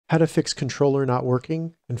How to fix controller not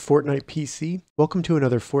working in Fortnite PC. Welcome to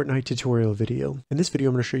another Fortnite tutorial video. In this video,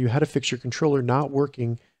 I'm going to show you how to fix your controller not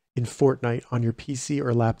working in Fortnite on your PC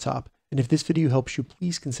or laptop. And if this video helps you,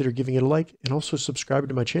 please consider giving it a like and also subscribe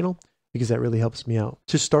to my channel because that really helps me out.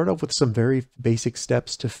 To start off with some very basic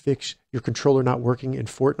steps to fix your controller not working in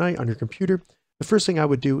Fortnite on your computer, the first thing I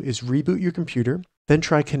would do is reboot your computer, then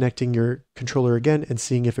try connecting your controller again and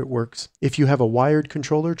seeing if it works. If you have a wired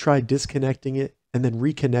controller, try disconnecting it and then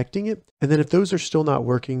reconnecting it. And then if those are still not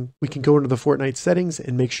working, we can go into the Fortnite settings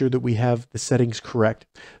and make sure that we have the settings correct.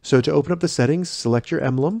 So to open up the settings, select your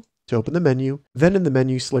emblem to open the menu. Then in the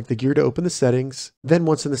menu, select the gear to open the settings. Then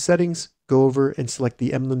once in the settings, go over and select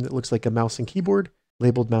the emblem that looks like a mouse and keyboard,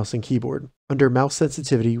 labeled mouse and keyboard. Under mouse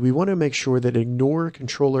sensitivity, we want to make sure that ignore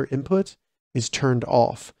controller input is turned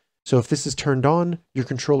off. So if this is turned on, your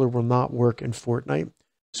controller will not work in Fortnite.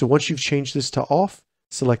 So once you've changed this to off,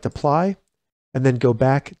 select apply, and then go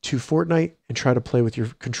back to Fortnite and try to play with your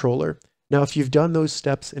controller. Now, if you've done those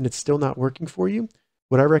steps and it's still not working for you,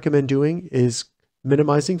 what I recommend doing is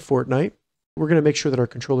minimizing Fortnite. We're going to make sure that our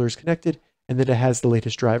controller is connected and that it has the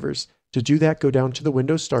latest drivers. To do that, go down to the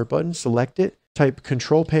Windows Start button, select it, type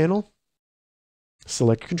Control Panel,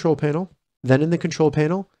 select Control Panel. Then in the Control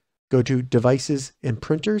Panel, go to Devices and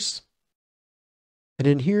Printers. And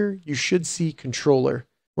in here, you should see Controller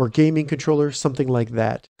or Gaming Controller, something like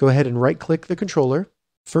that. Go ahead and right-click the controller.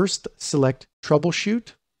 First, select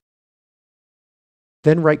Troubleshoot.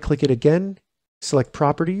 Then right-click it again, select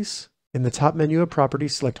Properties. In the top menu of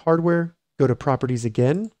Properties, select Hardware, go to Properties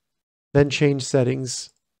again, then change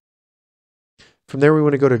Settings. From there, we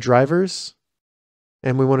want to go to Drivers,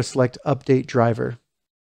 and we want to select Update Driver.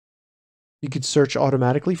 You could search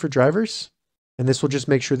automatically for drivers, and this will just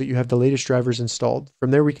make sure that you have the latest drivers installed.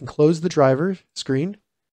 From there, we can close the driver screen.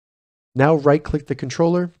 Now right-click the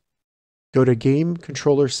controller, go to Game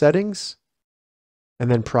Controller Settings, and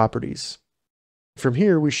then Properties. From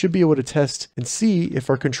here, we should be able to test and see if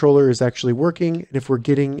our controller is actually working and if we're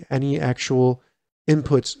getting any actual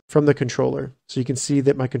inputs from the controller. So you can see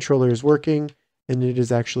that my controller is working and it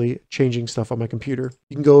is actually changing stuff on my computer.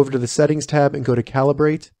 You can go over to the Settings tab and go to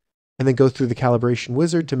Calibrate, and then go through the calibration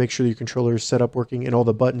wizard to make sure your controller is set up working and all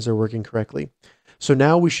the buttons are working correctly. So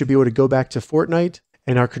now we should be able to go back to Fortnite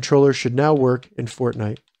and our controller should now work in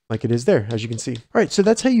Fortnite like it is there, as you can see. All right, so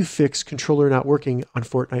that's how you fix controller not working on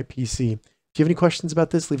Fortnite PC. If you have any questions about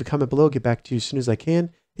this, leave a comment below. I'll get back to you as soon as I can.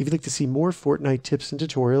 If you'd like to see more Fortnite tips and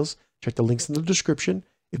tutorials, check the links in the description.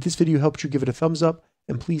 If this video helped you, give it a thumbs up,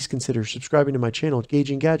 and please consider subscribing to my channel,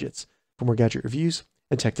 Gauging Gadgets, for more gadget reviews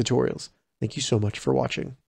and tech tutorials. Thank you so much for watching.